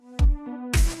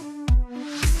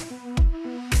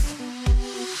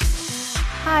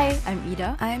Hi, I'm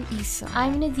Ida. I'm Isa.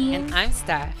 I'm Nadine. And I'm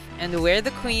Steph. And we're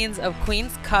the queens of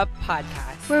Queen's Cup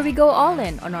Podcast, where we go all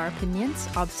in on our opinions,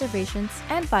 observations,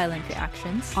 and violent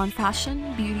reactions on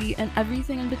fashion, beauty, and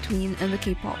everything in between in the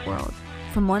K-pop world.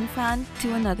 From one fan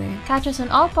to another. Catch us on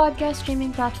all podcast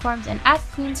streaming platforms and at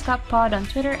Queen's Cup Pod on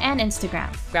Twitter and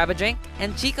Instagram. Grab a drink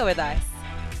and chica with us.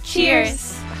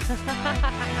 Cheers!